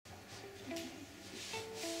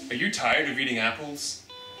Are you tired of eating apples?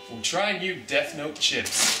 Well, try new DeathNote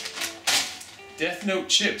chips. DeathNote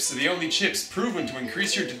chips are the only chips proven to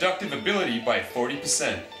increase your deductive ability by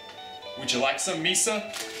 40%. Would you like some, Misa?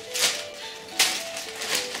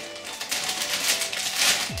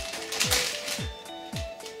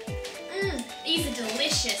 These are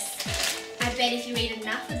delicious. I bet if you eat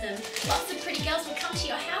enough of them, lots of pretty girls will come to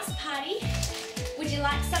your house party. Would you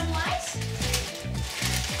like some light?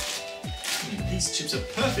 These chips are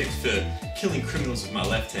perfect for killing criminals with my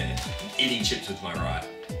left hand and eating chips with my right.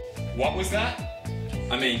 What was that?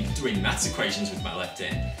 I mean, doing maths equations with my left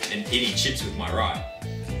hand and eating chips with my right.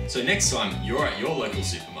 So next time you're at your local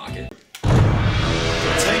supermarket,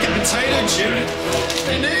 take a potato chip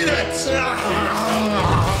and eat it!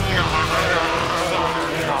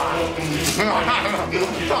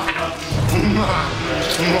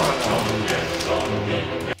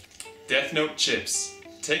 DeathNote chips.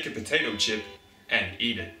 Take a potato chip and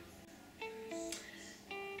eat it.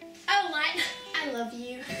 Oh, Light, I love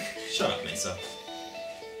you. shut up, Misa.